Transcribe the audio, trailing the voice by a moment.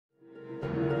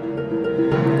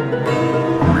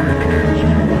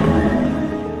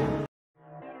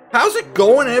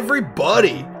going,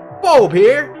 everybody? Bobe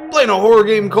here, playing a horror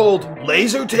game called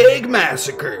Laser Tag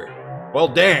Massacre. Well,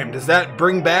 damn, does that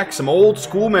bring back some old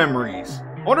school memories?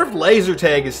 I wonder if laser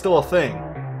tag is still a thing.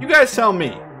 You guys tell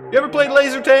me. You ever played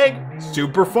laser tag?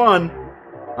 Super fun.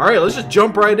 Alright, let's just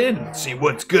jump right in and see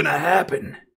what's gonna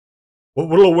happen. What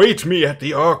will await me at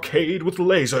the arcade with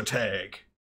laser tag?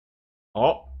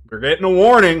 Oh, we're getting a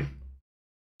warning.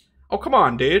 Oh, come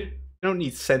on, dude. You don't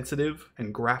need sensitive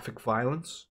and graphic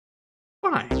violence.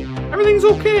 Fine. Everything's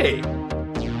okay.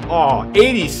 Aw,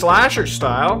 80s slasher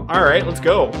style. Alright, let's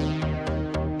go.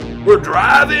 We're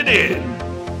driving in.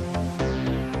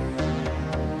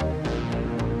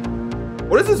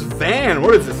 What is this van?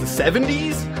 What is this, the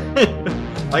 70s?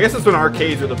 I guess that's when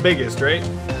arcades were the biggest, right?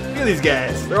 Look at these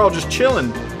guys. They're all just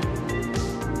chilling.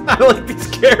 I like these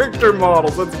character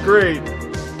models. That's great.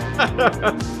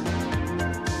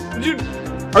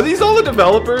 Are these all the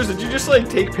developers? Did you just like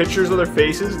take pictures of their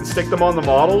faces and stick them on the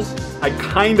models? I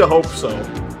kinda hope so.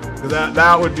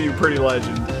 That would be pretty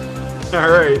legend.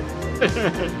 Alright.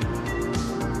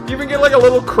 You even get like a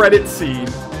little credit scene.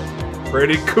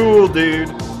 Pretty cool, dude.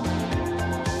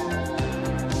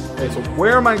 Okay, so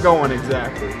where am I going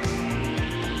exactly?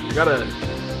 We got an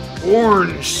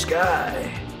orange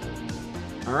sky.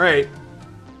 Alright.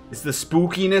 Is the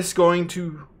spookiness going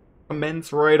to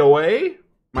commence right away?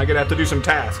 Am I gonna have to do some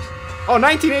tasks? Oh,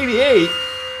 1988?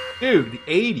 Dude, the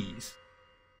 80s.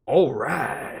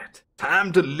 Alright.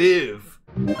 Time to live.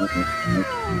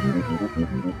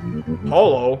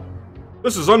 Hello.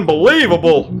 This is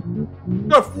unbelievable. We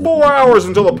got 4 hours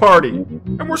until the party,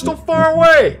 and we're still far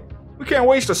away. We can't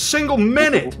waste a single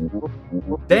minute.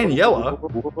 Daniela?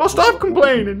 Oh, stop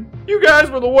complaining. You guys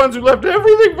were the ones who left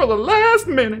everything for the last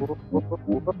minute.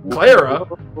 Clara?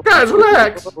 Guys,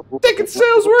 relax. Ticket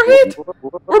sales were a hit.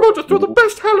 We're about to throw the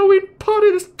best Halloween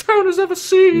party this town has ever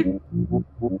seen.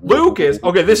 Lucas?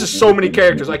 Okay, this is so many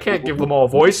characters. I can't give them all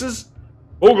voices.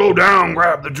 We'll go down,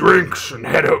 grab the drinks, and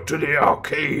head out to the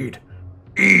arcade.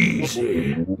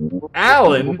 Easy.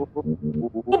 Alan?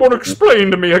 Someone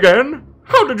explain to me again.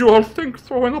 How did you all think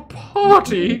throwing a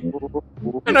party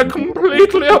in a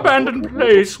completely abandoned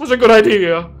place was a good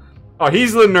idea? Oh,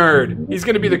 he's the nerd. He's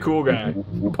gonna be the cool guy.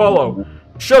 Apollo.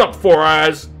 Shut up, Four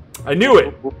Eyes. I knew it.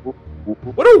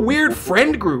 What a weird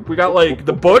friend group. We got like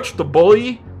the Butch, the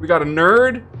bully. We got a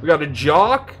nerd. We got a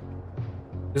jock.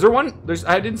 Is there one?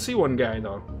 I didn't see one guy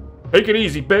though. Take it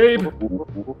easy, babe.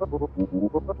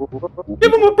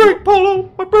 Give him a break,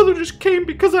 Polo. My brother just came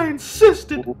because I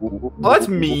insisted. Oh, that's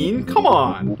mean. Come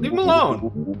on. Leave him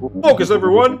alone. Focus,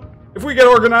 everyone. If we get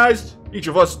organized, each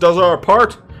of us does our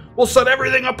part, we'll set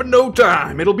everything up in no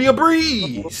time. It'll be a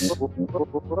breeze.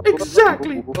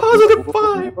 Exactly. Positive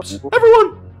vibes.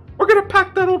 Everyone, we're gonna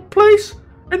pack that old place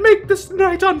and make this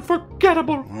night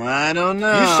unforgettable. I don't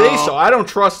know. You say so. I don't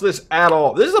trust this at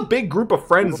all. This is a big group of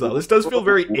friends, though. This does feel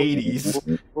very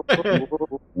 80s.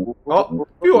 Oh,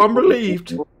 phew, I'm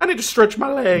relieved. I need to stretch my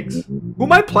legs. Who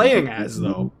am I playing as,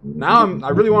 though? Now I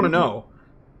really want to know.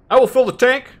 I will fill the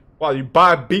tank while you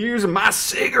buy beers and my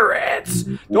cigarettes.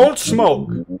 Don't smoke.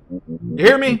 You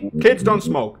hear me? Kids, don't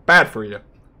smoke. Bad for you.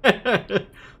 And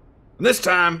this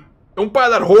time, don't buy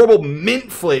that horrible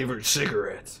mint-flavored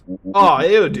cigarettes. Aw,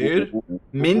 ew, dude.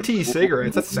 Minty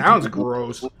cigarettes? That sounds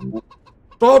gross.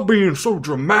 Stop being so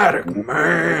dramatic,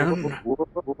 man.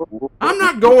 I'm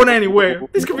not going anywhere.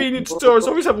 These convenience stores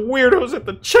always have weirdos at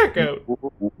the checkout.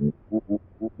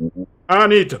 I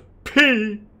need to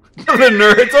pee. The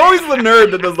nerd. It's always the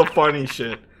nerd that does the funny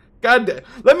shit. God damn.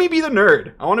 Let me be the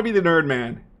nerd. I want to be the nerd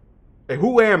man. Okay,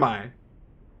 who am I?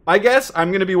 I guess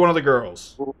I'm gonna be one of the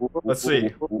girls. Let's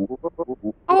see.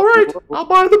 Alright, I'll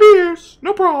buy the beers.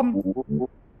 No problem.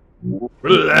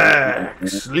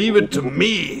 Relax. Leave it to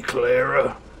me,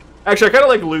 Clara. Actually, I kinda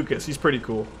like Lucas. He's pretty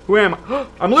cool. Who am I?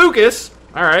 I'm Lucas!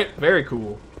 Alright, very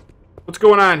cool. What's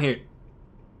going on here?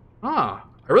 Ah,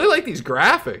 I really like these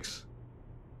graphics.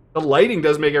 The lighting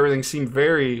does make everything seem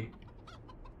very...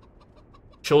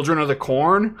 Children of the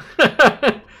Corn?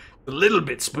 A little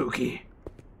bit spooky.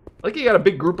 Like you got a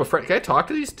big group of friends. Can I talk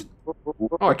to these?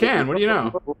 Oh, I can. What do you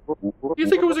know? You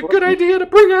think it was a good idea to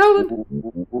bring Alan?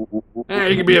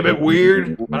 He can be a bit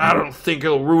weird, but I don't think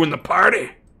he'll ruin the party.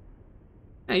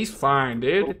 He's fine,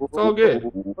 dude. It's all good.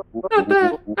 Not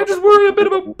that. I just worry a bit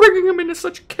about bringing him into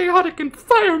such a chaotic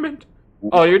environment.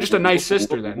 Oh, you're just a nice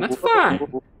sister then. That's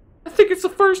fine. I think it's the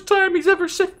first time he's ever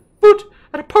set foot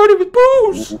at a party with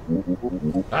booze.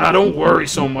 Don't worry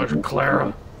so much,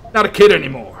 Clara. Not a kid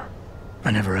anymore. I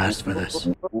never asked for this.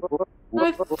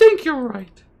 I think you're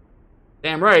right.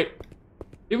 Damn right.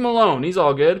 Leave him alone. He's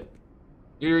all good.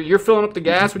 You're filling up the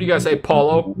gas. What do you guys say,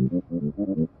 Paulo?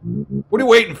 What are you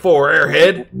waiting for,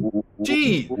 airhead?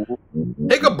 Gee,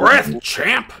 take a breath,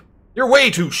 champ. You're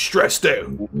way too stressed out.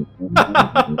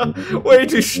 Way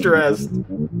too stressed.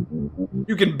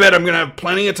 You can bet I'm gonna have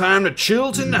plenty of time to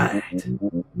chill tonight.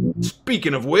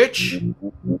 Speaking of which, you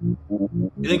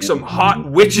think some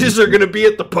hot witches are gonna be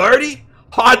at the party?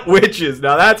 Hot witches.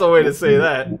 Now that's a way to say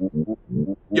that.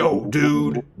 Yo,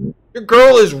 dude. Your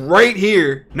girl is right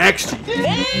here next to you.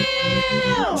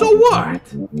 Damn! So what?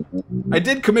 I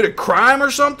did commit a crime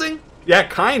or something? Yeah,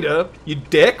 kinda. You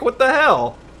dick? What the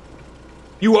hell?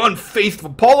 You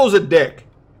unfaithful. Paulo's a dick.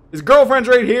 His girlfriend's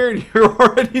right here and you're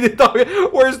already talking.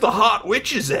 Where's the hot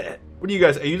witches at? What do you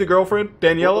guys, are you the girlfriend?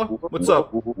 Daniela? What's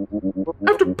up?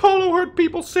 After Paulo heard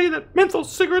people say that menthol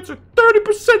cigarettes are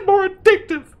 30% more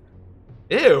addictive.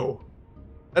 Ew.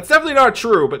 That's definitely not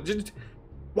true, but just,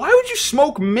 why would you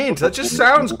smoke mint? That just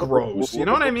sounds gross. You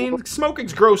know what I mean?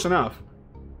 Smoking's gross enough.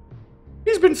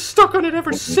 He's been stuck on it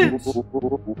ever since.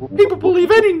 People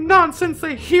believe any nonsense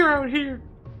they hear out here.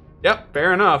 Yep,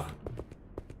 fair enough.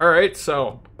 Alright,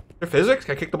 so, their physics?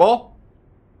 Can I kick the ball?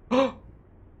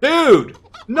 Dude!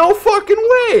 No fucking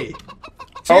way!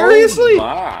 Seriously? Oh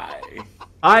my.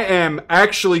 I am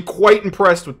actually quite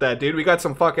impressed with that, dude. We got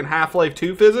some fucking Half-Life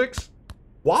 2 physics.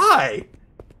 Why?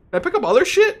 Can I pick up other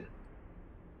shit?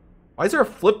 Why is there a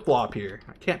flip-flop here?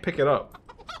 I can't pick it up.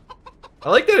 I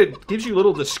like that it gives you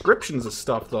little descriptions of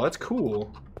stuff, though. That's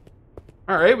cool.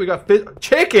 Alright, we got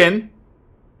chicken!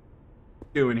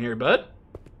 What doing here, bud?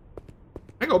 Can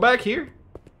I go back here?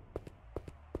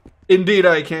 Indeed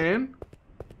I can.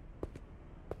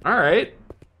 Alright.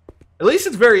 At least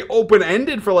it's very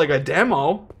open-ended for, like, a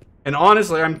demo. And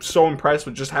honestly, I'm so impressed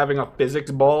with just having a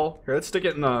physics ball. Here, let's stick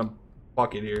it in the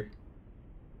bucket here.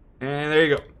 And there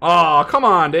you go. Oh, come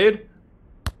on, dude.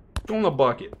 Go in the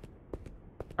bucket.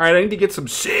 Alright, I need to get some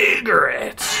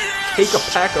cigarettes. Take a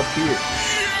pack up here.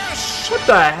 What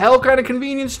the hell kind of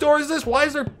convenience store is this? Why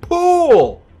is there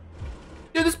pool?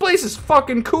 Dude, this place is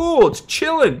fucking cool. It's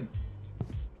chilling.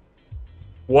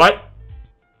 What?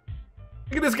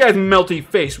 Look at this guy's melty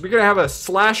face. We're gonna have a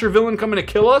slasher villain coming to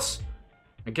kill us?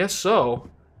 I guess so. What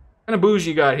kind of booze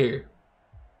you got here?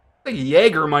 Like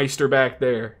Jägermeister back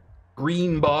there.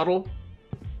 Green bottle.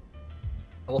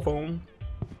 Telephone.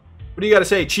 What do you gotta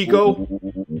say, Chico?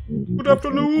 Good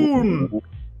afternoon.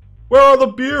 Where are the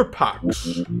beer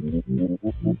packs?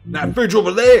 That fridge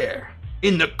over there.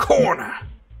 In the corner.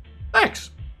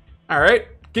 Thanks. Alright.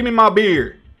 Give me my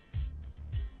beer.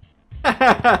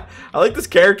 I like this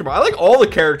character model. I like all the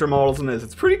character models in this.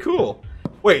 It's pretty cool.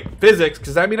 Wait, physics.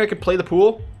 Does that mean I can play the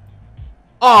pool?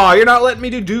 Aw, you're not letting me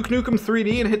do Duke Nukem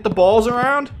 3D and hit the balls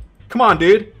around? Come on,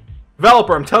 dude.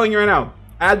 Developer, I'm telling you right now.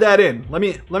 Add that in. Let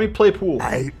me play pool.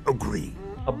 I agree.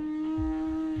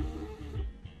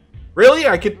 Really?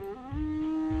 I could...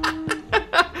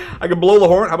 I could blow the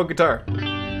horn? How about guitar?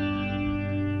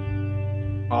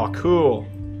 Oh, cool.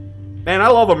 Man, I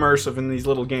love immersive in these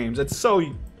little games. It's so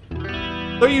unique.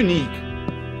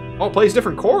 Oh, it plays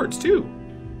different chords, too.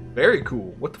 Very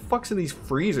cool. What the fuck's in these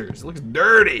freezers? It looks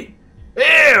dirty.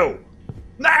 Ew!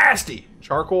 Nasty!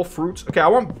 Charcoal, fruits. Okay, I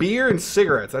want beer and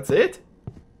cigarettes. That's it?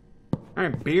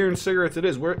 Alright, beer and cigarettes it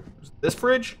is. Where? This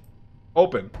fridge?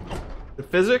 Open. The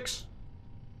physics?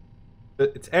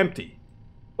 It's empty.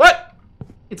 What?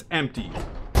 It's empty.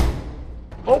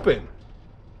 Open.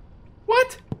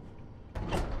 What?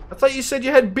 I thought you said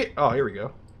you had beer. Oh, here we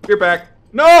go. Beer back.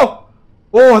 No!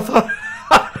 Oh, I thought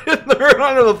I threw it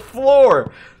onto the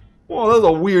floor. Whoa, that was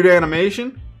a weird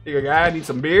animation. Here, guy, I need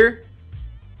some beer.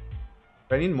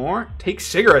 Do I need more? Take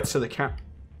cigarettes to the counter.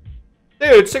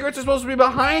 Dude, cigarettes are supposed to be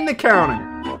behind the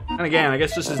counter. And again, I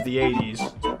guess this is the 80s.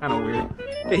 Kind of weird.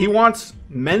 Okay, he wants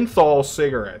menthol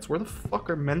cigarettes. Where the fuck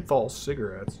are menthol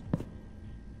cigarettes?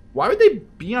 Why would they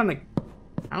be on the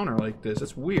counter like this?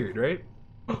 That's weird, right?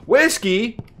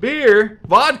 Whiskey, beer,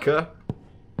 vodka.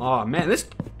 Oh man,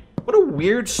 what a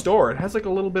weird store. It has like a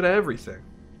little bit of everything.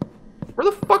 Where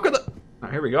the fuck are the... Oh,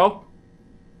 here we go.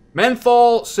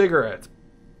 Menthol cigarettes.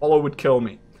 Paulo would kill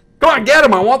me. Come on, get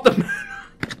them. I want them.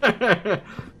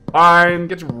 Fine,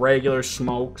 get some regular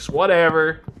smokes.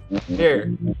 Whatever.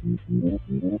 Here.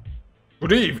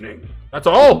 Good evening. That's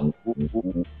all?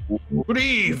 Good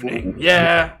evening.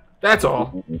 Yeah, that's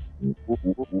all.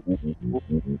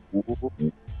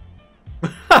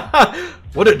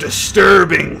 What a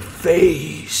disturbing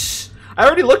face. I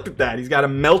already looked at that. He's got a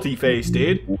melty face,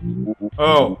 dude.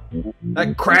 Oh,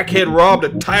 that crackhead robbed a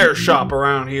tire shop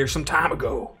around here some time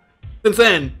ago. Since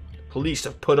then, police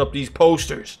have put up these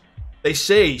posters. They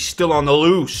say he's still on the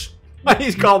loose.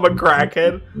 He's called him a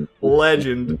crackhead.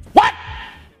 Legend. What?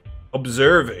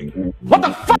 Observing. What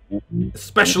the fuck?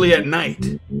 Especially at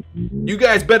night. You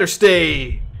guys better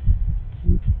stay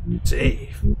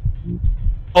safe.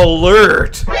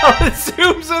 Alert! It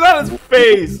zooms in on his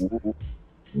face.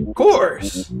 Of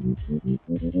course.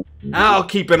 I'll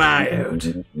keep an eye out.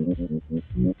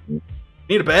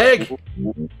 Need a bag?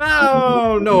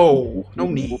 Oh, no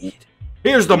need.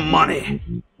 Here's the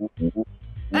money.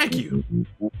 Thank you.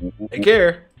 Take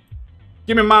care.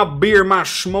 Give me my beer, my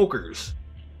smokers.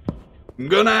 I'm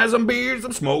gonna have some beers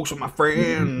and smokes with my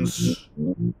friends.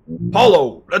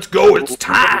 Paulo, let's go, it's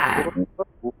time.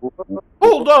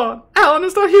 Hold on, Alan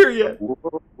is not here yet.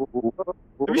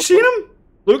 Have you seen him,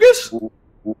 Lucas?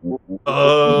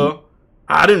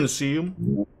 I didn't see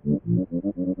him.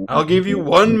 I'll give you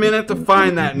 1 minute to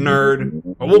find that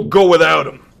nerd, or we'll go without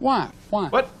him. Why?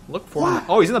 What? Look for him.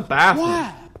 Oh, he's in the bathroom.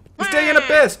 He's taking a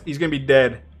piss. He's gonna be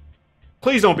dead.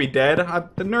 Please don't be dead.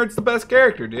 The nerd's the best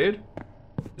character, dude.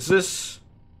 Is this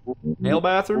male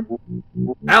bathroom?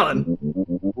 Alan,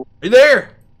 are you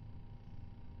there?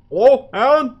 Hello,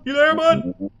 Alan? You there,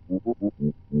 bud?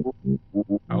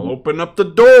 I'll open up the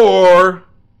door.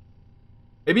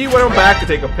 Maybe he went back to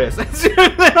take a piss. That's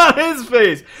on his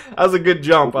face. That was a good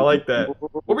jump. I like that.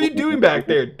 What were you doing back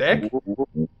there, Deck?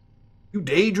 You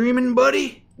daydreaming,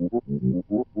 buddy?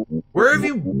 Where have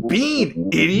you been,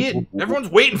 idiot? Everyone's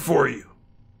waiting for you.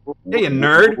 Hey, you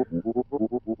nerd.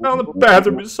 Well, the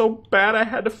bathroom is so bad I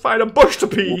had to find a bush to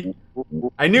pee.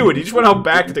 I knew it. He just went out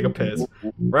back to take a piss.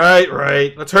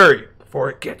 Right. Let's hurry before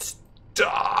it gets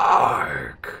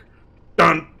dark.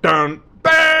 Dun, dun,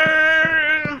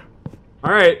 bang!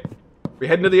 Alright. We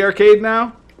heading to the arcade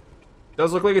now?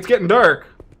 Does look like it's getting dark.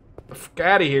 Get the fuck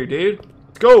out of here, dude.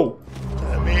 Let's go.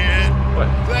 Let me in. What?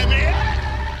 Let me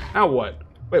in. Now what?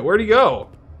 Wait, where'd he go?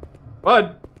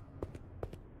 Bud?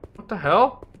 What the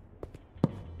hell?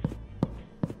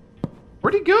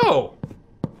 Where'd he go?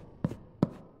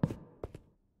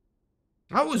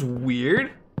 That was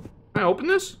weird. Can I open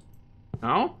this?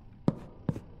 No?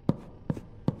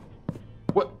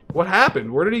 What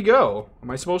happened? Where did he go?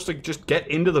 Am I supposed to just get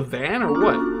into the van or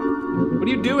what? What are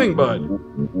you doing, bud?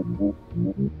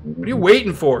 What are you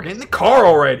waiting for? Get in the car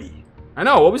already. I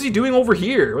know, what was he doing over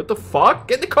here? What the fuck?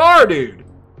 Get in the car, dude.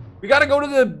 We gotta go to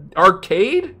the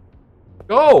arcade?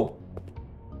 Go.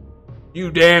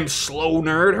 You damn slow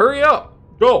nerd. Hurry up.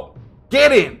 Go.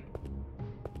 Get in.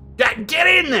 Get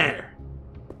in there.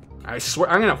 I swear,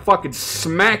 I'm gonna fucking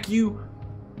smack you.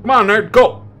 Come on, nerd.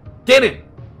 Go. Get in.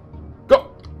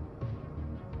 Go.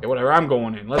 Okay, whatever. I'm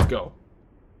going in. Let's go.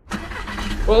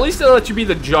 Well, at least they'll let you be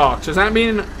the jock. Does that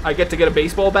mean I get to get a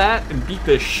baseball bat and beat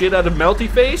the shit out of Melty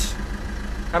Face?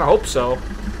 Kinda hope so.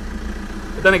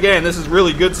 But then again, this is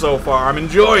really good so far. I'm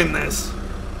enjoying this.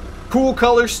 Cool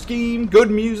color scheme, good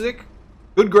music,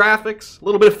 good graphics, a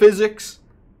little bit of physics,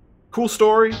 cool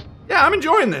story. Yeah, I'm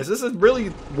enjoying this. This is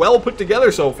really well put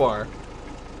together so far.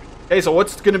 Okay, so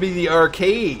what's gonna be the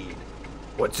arcade?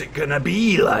 What's it gonna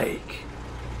be like?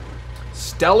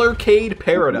 Stellarcade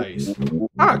Paradise.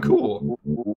 Ah, cool.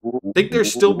 Think there'll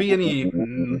still be any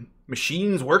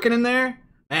machines working in there?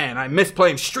 Man, I miss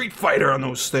playing Street Fighter on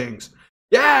those things.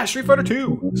 Yeah, Street Fighter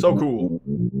 2. So cool.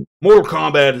 Mortal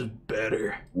Kombat is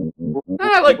better.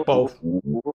 I like both.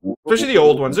 Especially the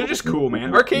old ones. They're just cool,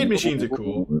 man. Arcade machines are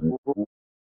cool.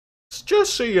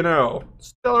 Just so you know,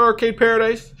 Stellar Arcade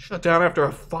Paradise shut down after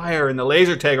a fire in the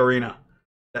laser tag arena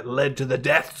that led to the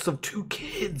deaths of 2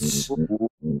 kids.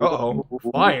 Uh-oh.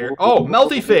 Fire. Oh,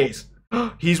 Melty Face.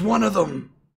 He's one of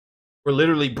them. We're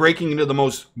literally breaking into the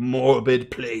most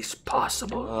morbid place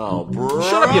possible. Oh, bro.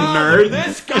 Shut up, you nerd.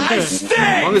 This guy stinks.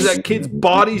 As long as that kid's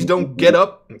bodies don't get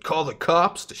up and call the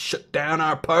cops to shut down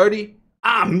our party,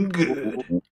 I'm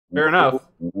good. Fair enough.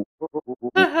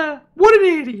 What an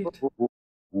idiot.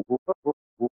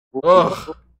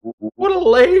 Ugh. What a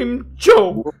lame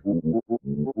joke.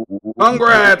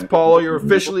 Congrats, Paulo. You're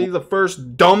officially the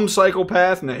first dumb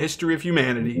psychopath in the history of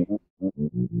humanity.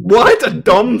 What? A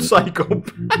dumb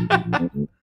psychopath?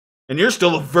 And you're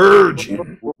still a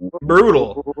virgin.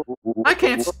 Brutal. I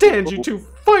can't stand you two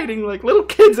fighting like little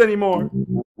kids anymore.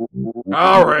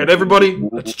 Alright, everybody,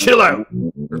 let's chill out.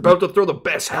 We're about to throw the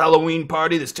best Halloween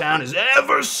party this town has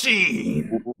ever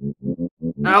seen.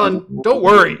 Alan, don't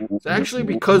worry. It's actually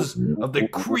because of the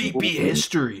creepy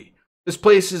history. This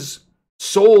place has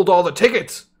sold all the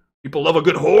tickets. People love a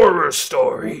good horror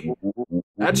story.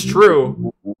 That's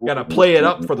true. Gotta play it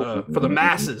up for the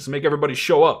masses, make everybody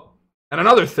show up. And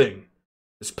another thing,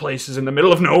 this place is in the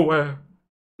middle of nowhere.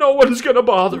 No one's gonna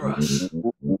bother us.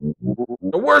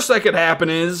 The worst that could happen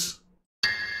is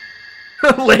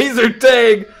laser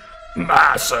tag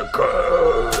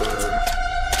massacre.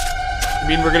 You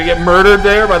mean we're gonna get murdered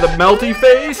there by the Melty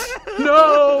Face?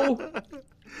 No!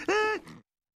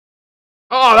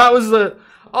 Oh, that was the...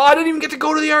 Oh, I didn't even get to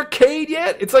go to the arcade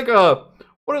yet. It's like a...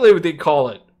 What would they call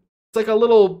it? It's like a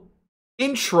little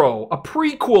intro, a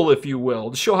prequel, if you will,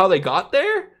 to show how they got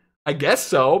there? I guess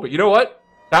so, but you know what?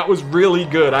 That was really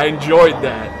good. I enjoyed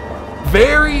that.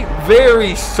 Very,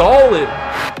 very solid.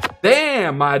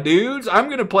 Damn, my dudes. I'm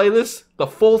going to play this, the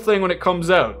full thing, when it comes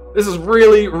out. This is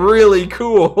really, really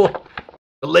cool.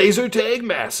 The Laser Tag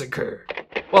Massacre.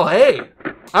 Well, hey,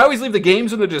 I always leave the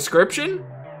games in the description.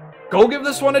 Go give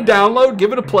this one a download,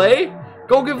 give it a play.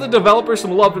 Go give the developer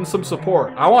some love and some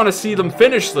support. I want to see them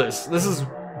finish this. This is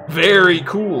very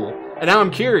cool. And now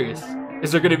I'm curious,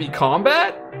 is there going to be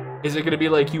combat? Is it going to be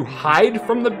like you hide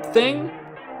from the thing?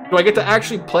 Do I get to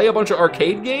actually play a bunch of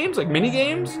arcade games, like mini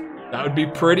games? That would be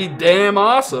pretty damn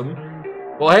awesome.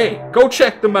 Well, hey, go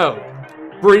check them out.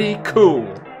 Pretty cool.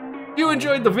 If you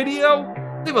enjoyed the video,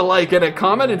 leave a like and a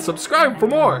comment and subscribe for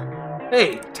more.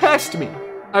 Hey, test me.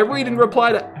 I read and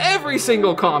reply to every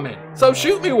single comment, so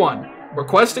shoot me one.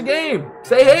 Request a game.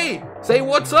 Say hey. Say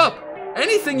what's up.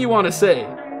 Anything you want to say.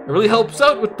 It really helps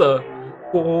out with the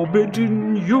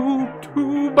forbidden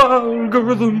YouTube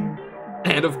algorithm.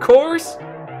 And of course,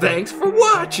 thanks for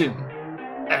watching.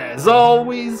 As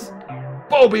always,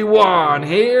 Bobe-Wan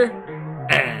here,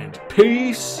 and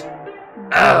peace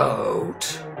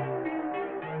out.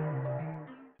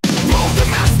 The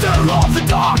master of the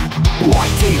dark,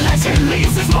 white legend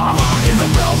leaves his mark. In the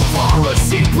realm of horror,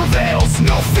 sin prevails.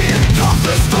 No fear, not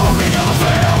the story of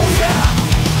hell, yeah.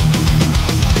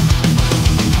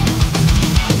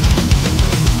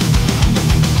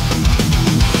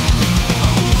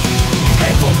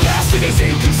 Hateful bastard is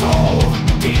in control.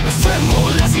 Demons tremble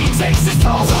as he takes his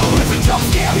toll. So if a jump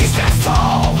scare, he stands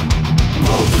tall.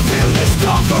 Both the villainous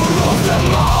conqueror of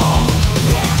them all.